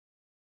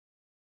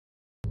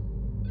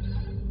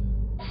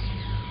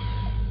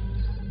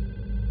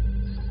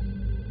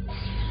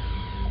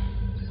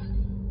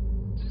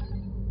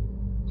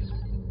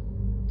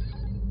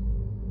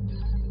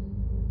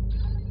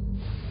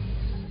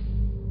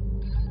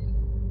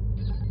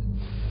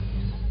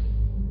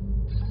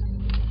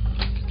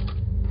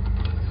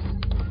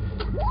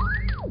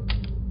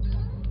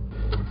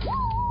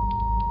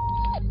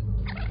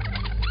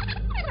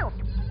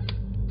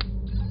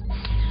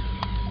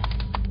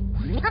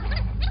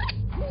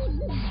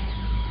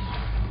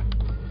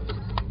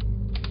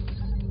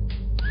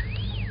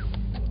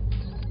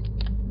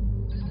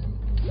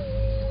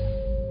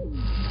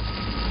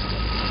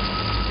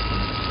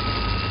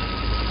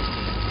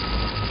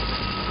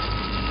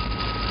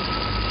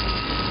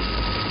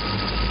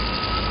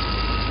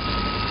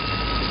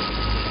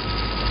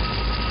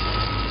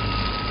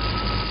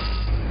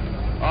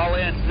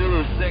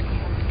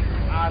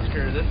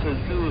Center, this is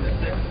Zulu 6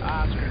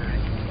 Oscar.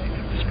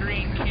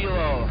 Screen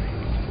Kilo,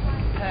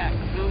 TAC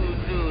Zulu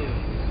Zulu,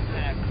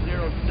 TAC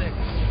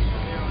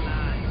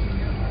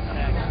 0609,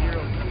 TAC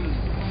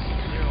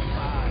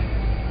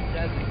 0205,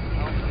 Desert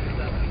Alpha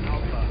 7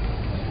 Alpha,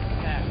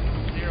 TAC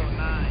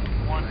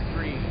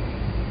 0913,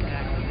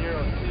 TAC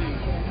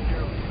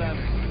 0207,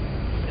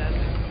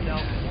 Desert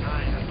Delta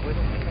 9 with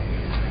me,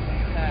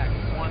 TAC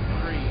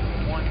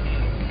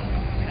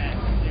 1318, TAC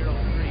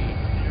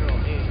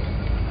 0308,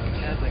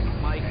 Desert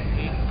Mike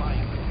 8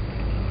 Mike,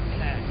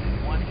 TAC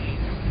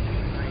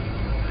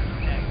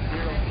 1823, TAC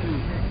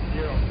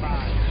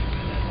 0205,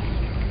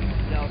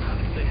 Delta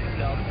 6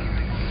 Delta,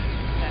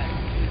 TAC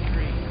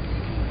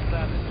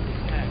 2327,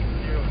 TAC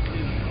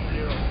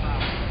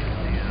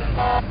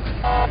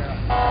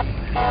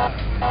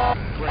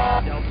 0205, Great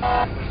Delta.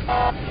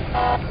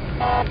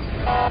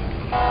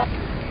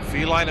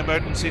 Feline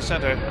Emergency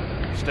Center,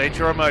 state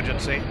your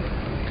emergency.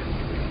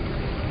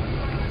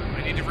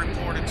 I need to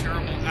report a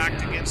terrible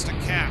act against a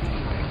cat.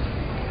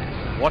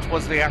 What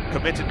was the act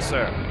committed,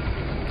 sir?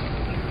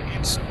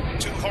 It's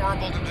too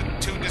horrible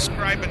to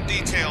describe in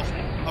detail.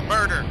 A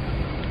murder.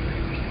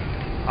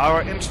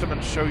 Our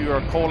instruments show you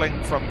are calling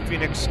from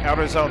Phoenix,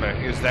 Arizona.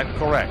 Is that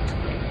correct?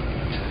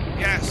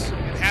 Yes,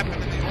 it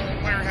happened in the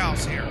old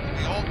warehouse here,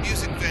 the old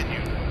music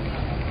venue.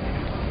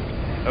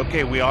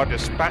 Okay, we are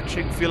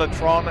dispatching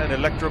Felitron and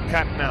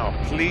Electrocat now.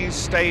 Please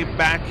stay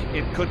back.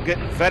 It could get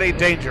very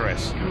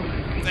dangerous.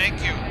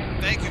 Thank you.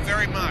 Thank you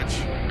very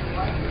much.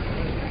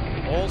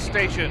 All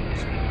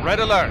stations, red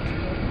alert.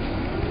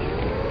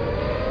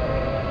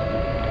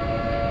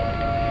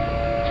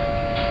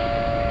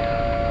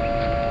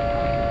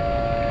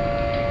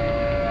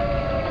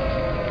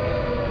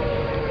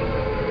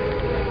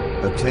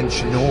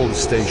 Attention all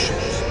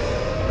stations.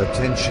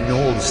 Attention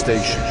all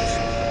stations.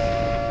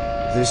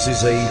 This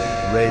is a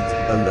red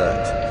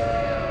alert.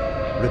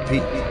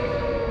 Repeat.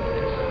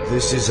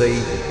 This is a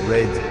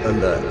red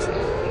alert.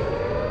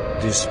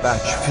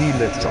 Dispatch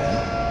Felitron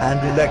and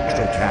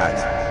Electrocat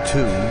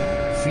to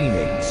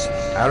Phoenix,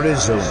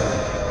 Arizona.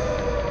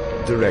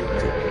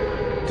 Directive.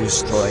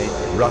 Destroy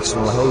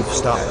Russell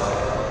Hovstadt.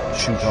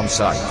 Shoot on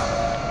sight.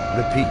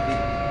 Repeat.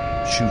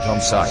 Shoot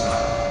on sight.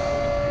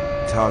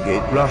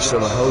 Target Russell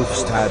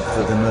Hovstadt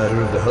for the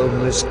murder of the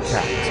homeless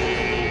cat.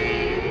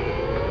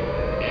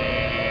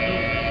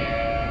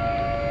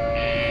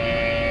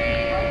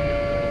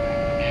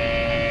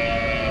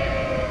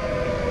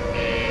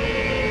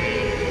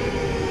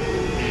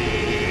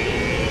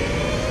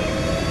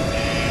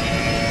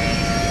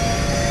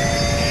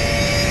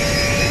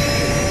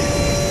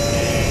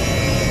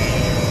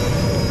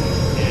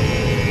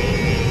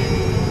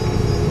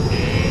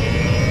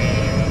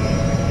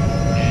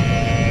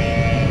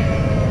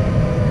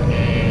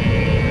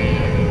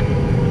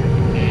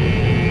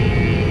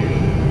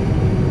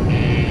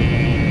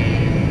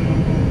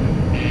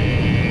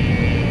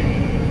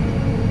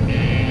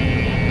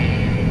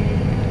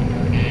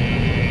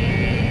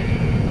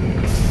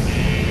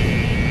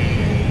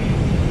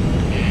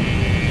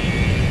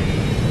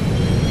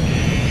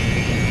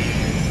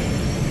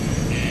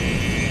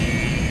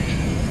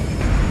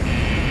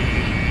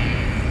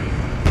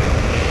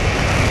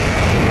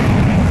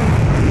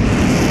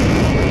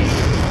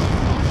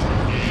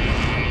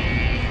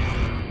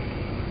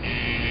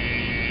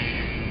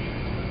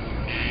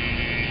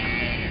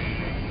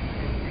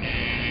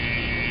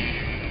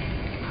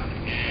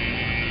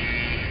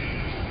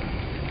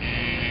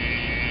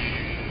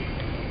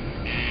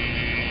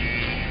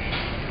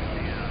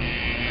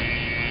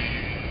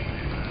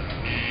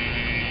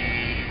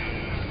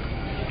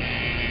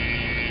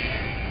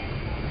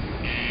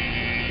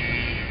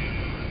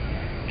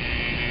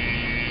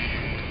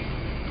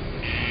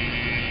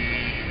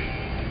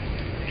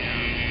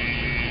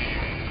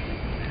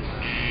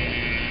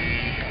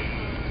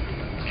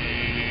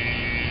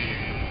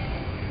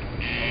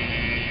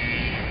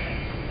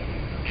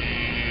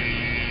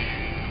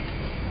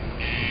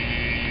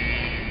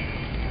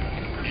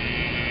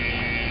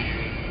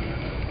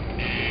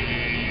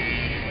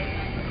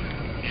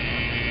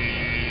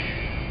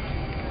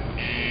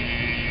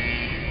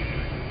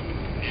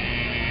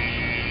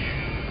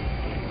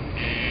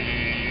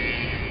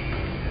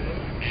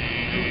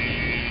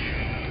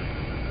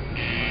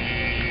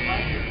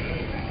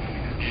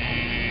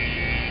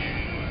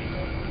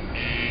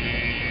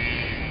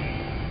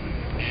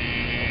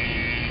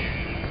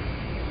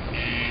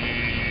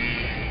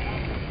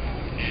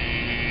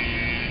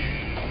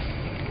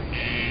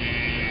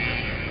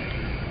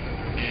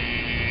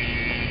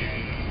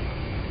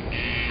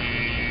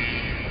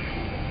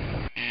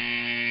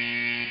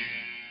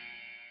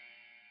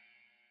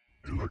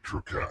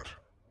 Electrocat,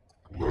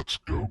 let's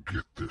go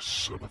get this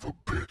son of a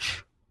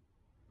bitch.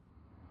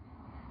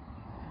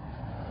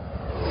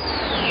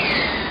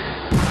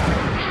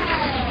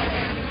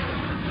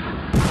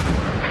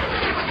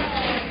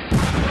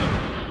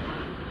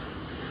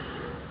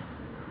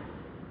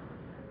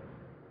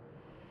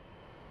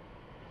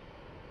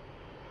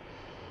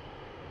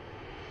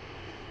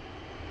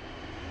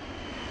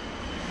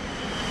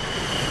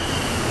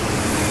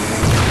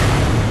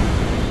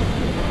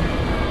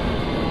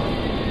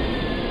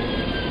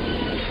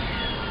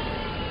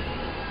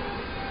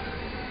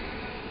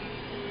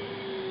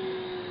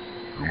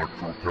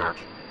 Electrocat,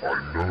 I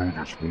know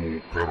this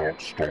wall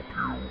cannot stop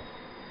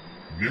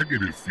you.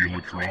 Negative,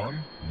 Felitron.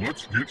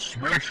 Let's get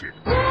smashing.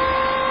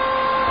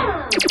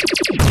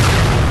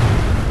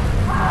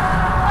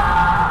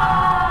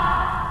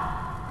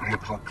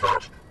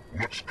 Electrocat,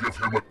 let's give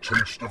him a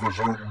taste of his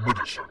own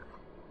medicine.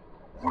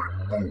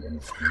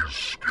 Remove his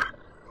skin.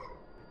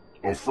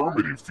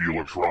 Affirmative,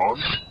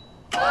 Felitron.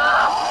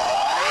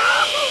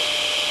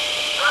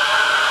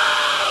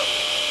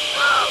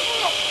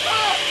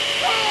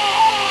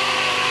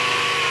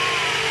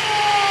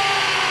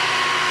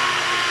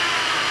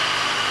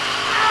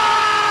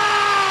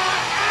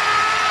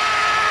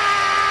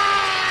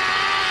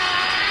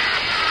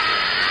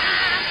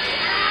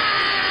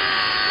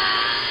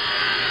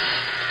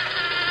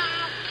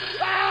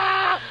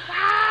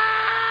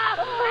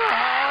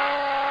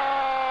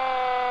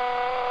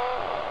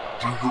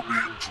 Do you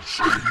mean to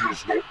say he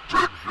is not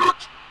dead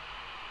yet?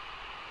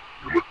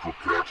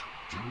 Electrocat,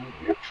 do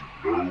what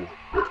you know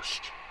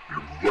best.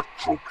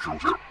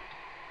 Electrocute him.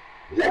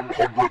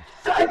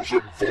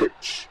 100,000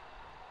 volts.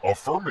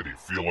 Affirmative,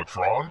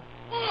 Felitron.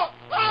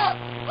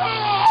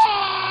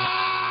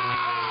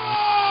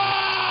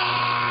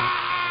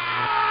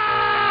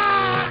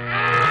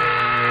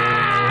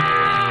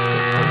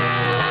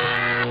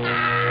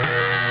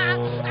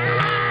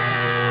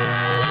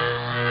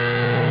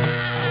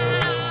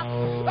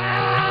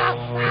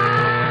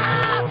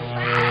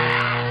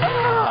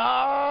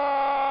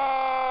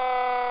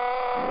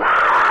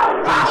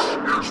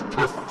 This is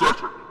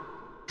pathetic.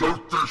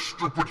 Don't these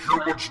stupid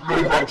humans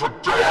know how to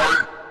die?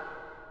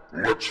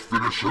 Let's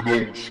finish him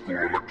old school,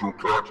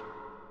 Electrocat.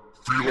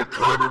 Feel a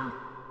cannon,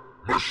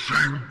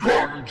 machine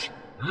guns,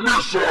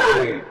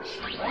 missiles!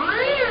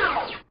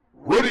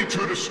 Ready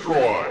to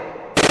destroy.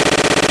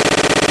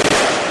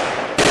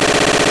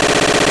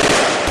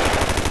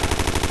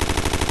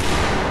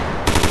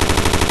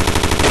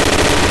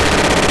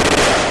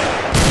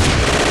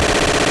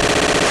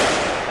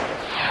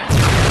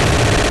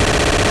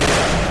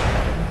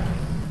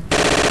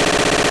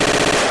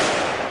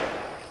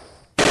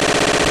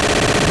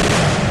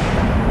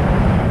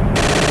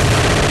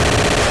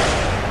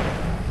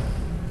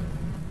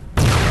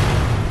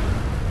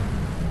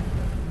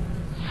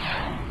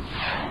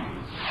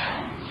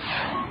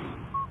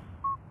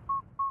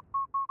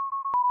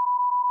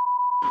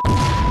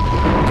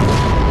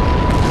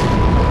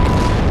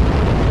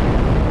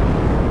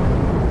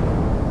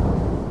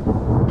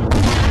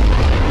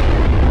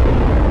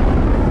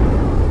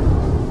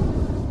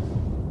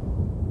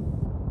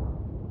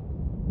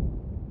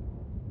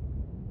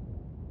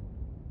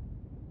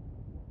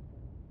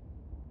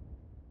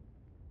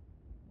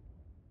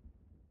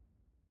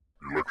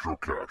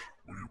 Electrocat,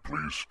 will you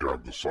please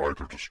scan the site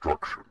of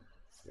destruction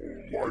for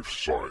life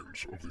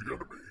signs of the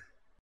enemy?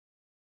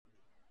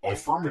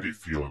 Affirmative,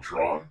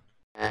 Felitron.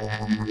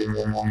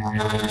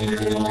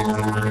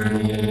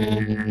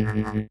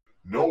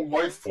 No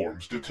life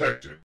forms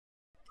detected.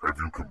 Have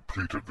you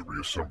completed the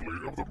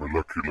reassembly of the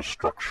molecular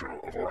structure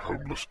of our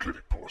homeless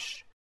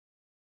Kittypuss?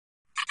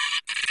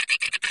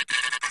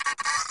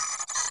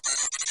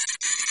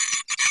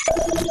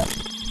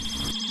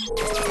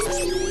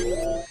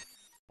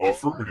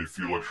 Affirmative,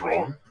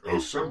 Felitron.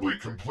 Assembly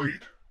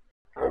complete.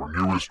 Our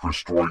newest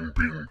restoring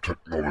beam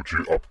technology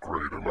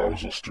upgrade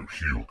allows us to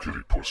heal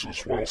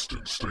Kittypusses whilst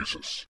in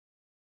stasis.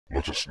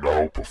 Let us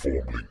now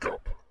perform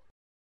link-up.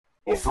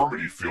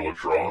 Affirmative,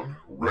 Felitron.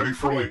 Ready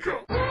for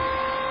link-up.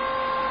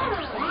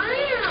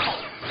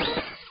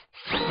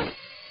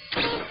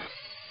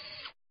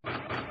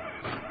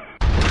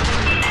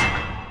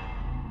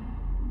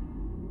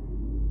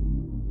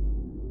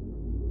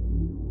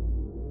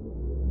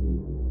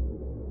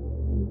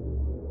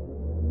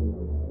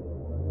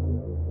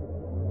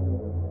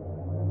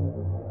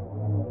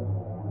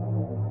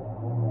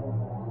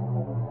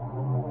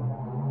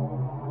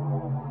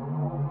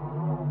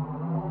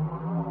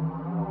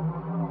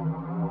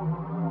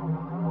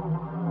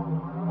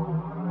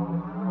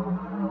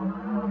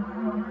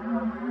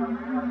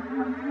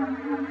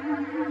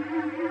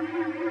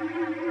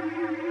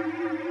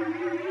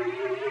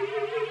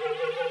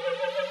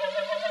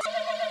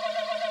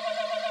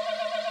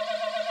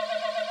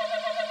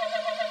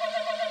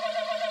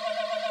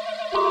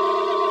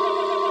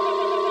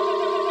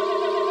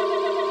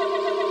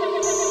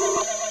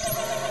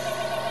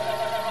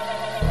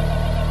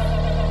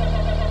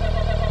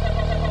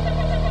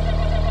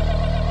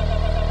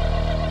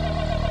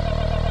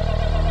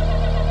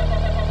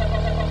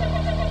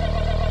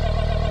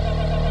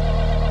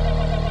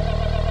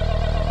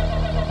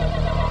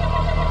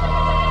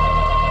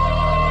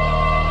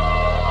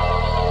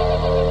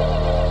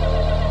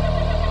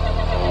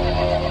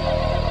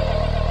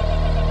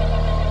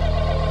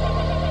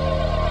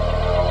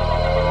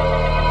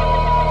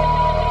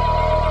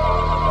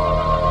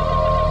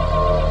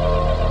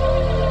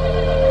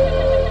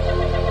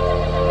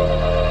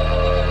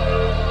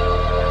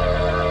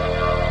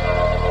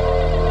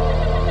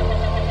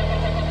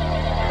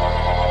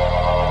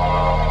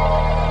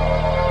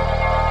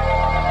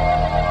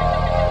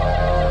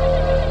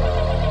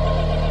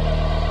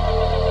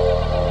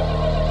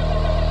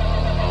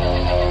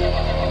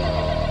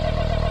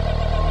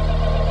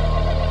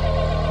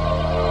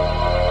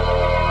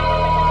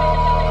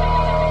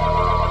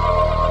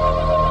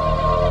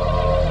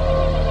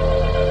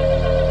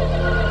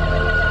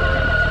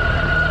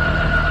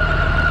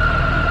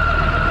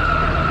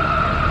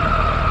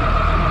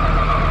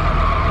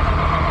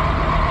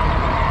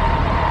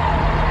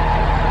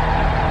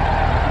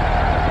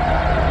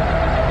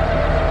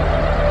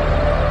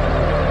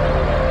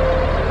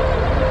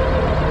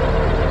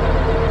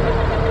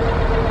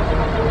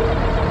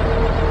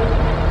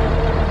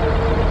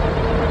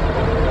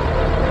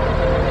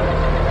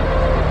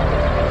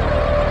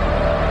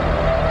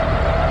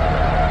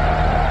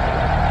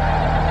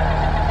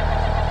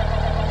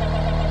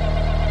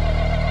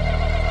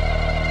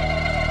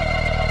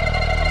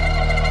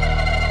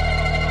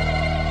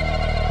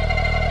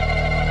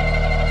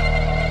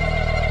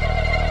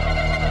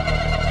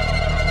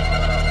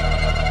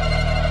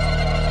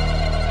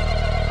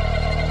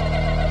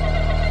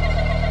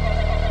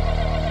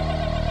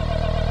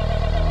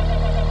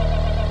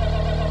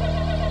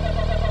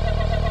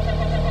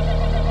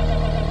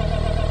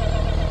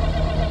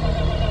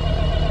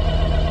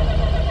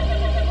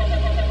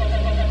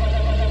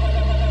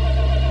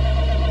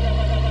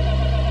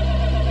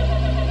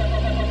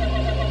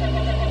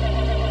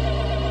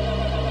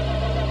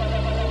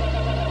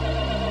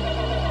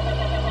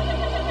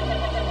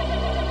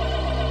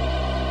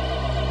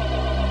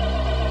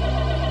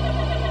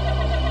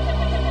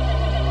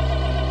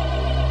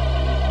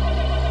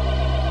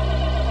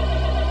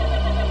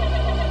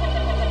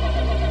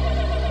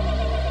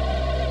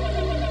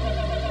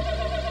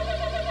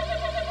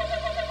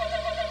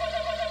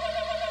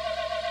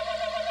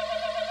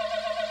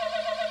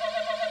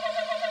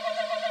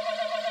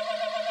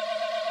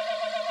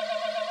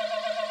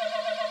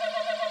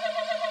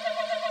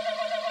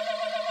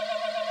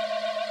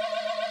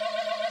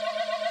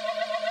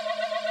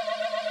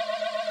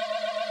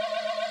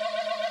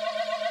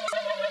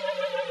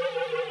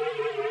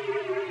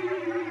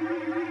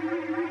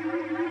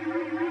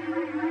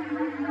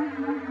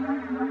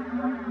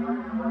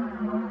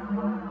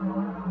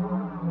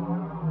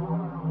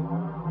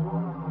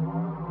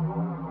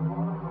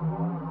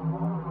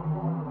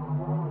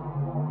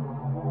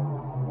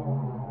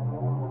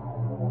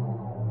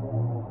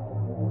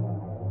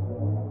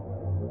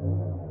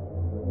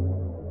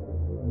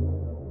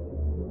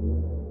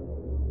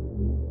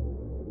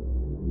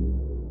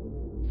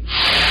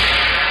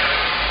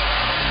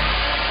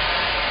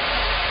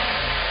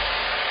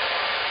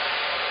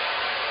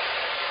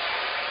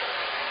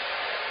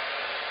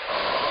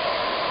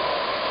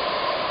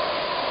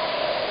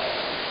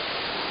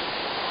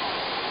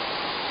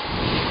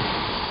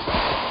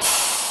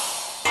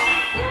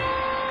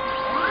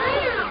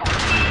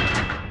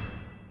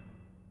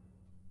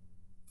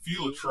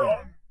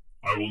 Felitron,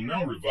 I will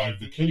now revive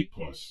the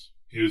Kittypuss.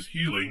 His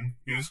healing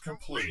is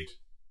complete.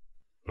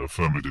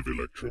 Affirmative,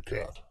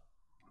 Electrocat.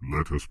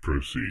 Let us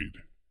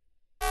proceed.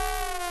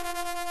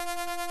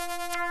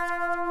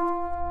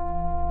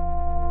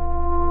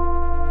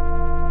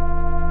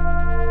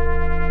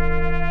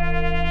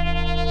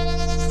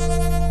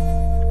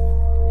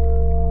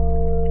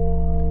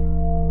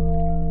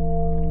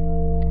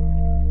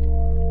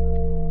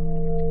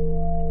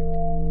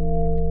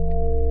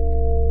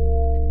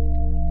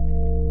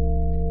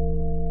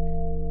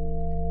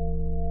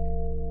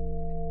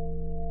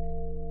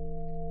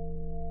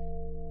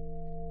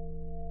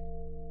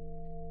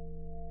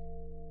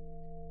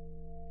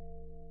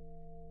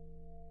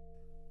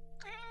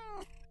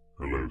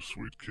 Hello,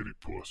 sweet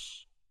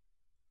Kittypuss.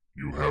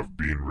 You have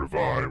been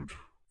revived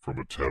from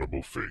a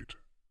terrible fate,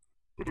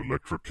 but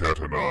Electrocat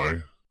and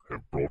I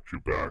have brought you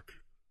back,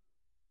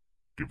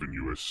 giving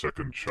you a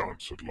second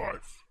chance at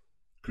life.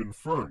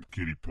 Confirmed,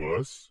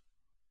 Kittypuss.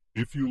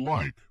 If you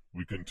like,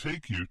 we can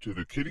take you to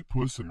the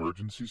Kittypuss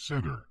Emergency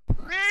Center.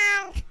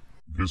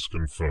 This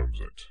confirms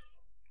it.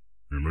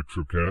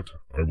 Electrocat,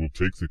 I will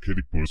take the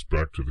Kittypuss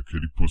back to the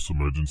Kittypuss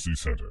Emergency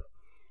Center.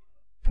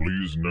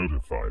 Please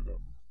notify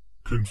them.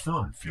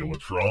 Confirmed,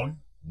 Felitron.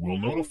 We'll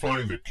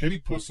notify the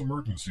Kittypuss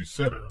Emergency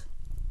Center.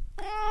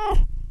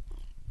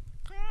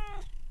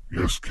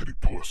 Yes,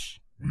 Kittypuss.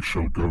 We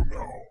shall go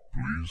now.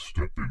 Please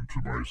step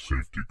into my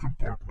safety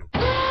compartment.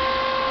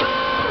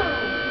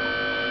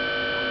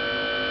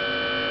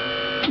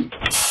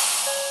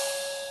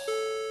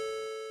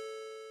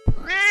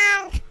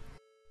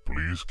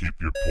 Please keep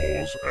your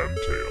paws and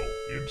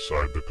tail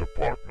inside the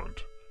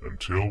compartment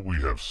until we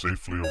have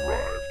safely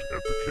arrived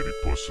at the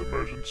Kittypuss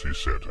Emergency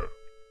Center.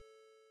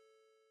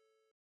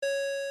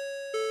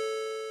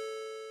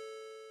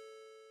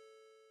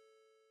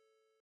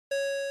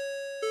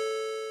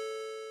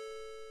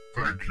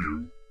 Thank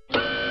you.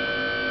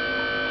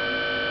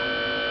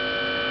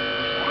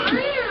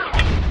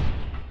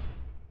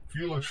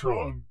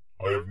 Felitron,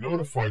 I have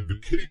notified the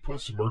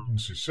Kittypuss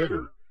Emergency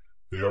Center.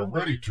 They are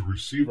ready to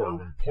receive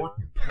our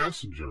important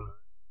passenger.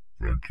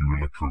 Thank you,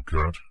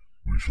 Electrocat.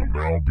 We shall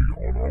now be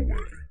on our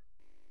way.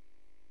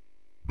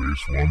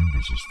 Base 1,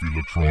 this is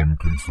Felitron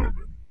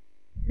confirming.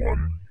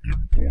 One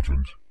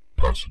important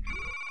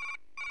passenger.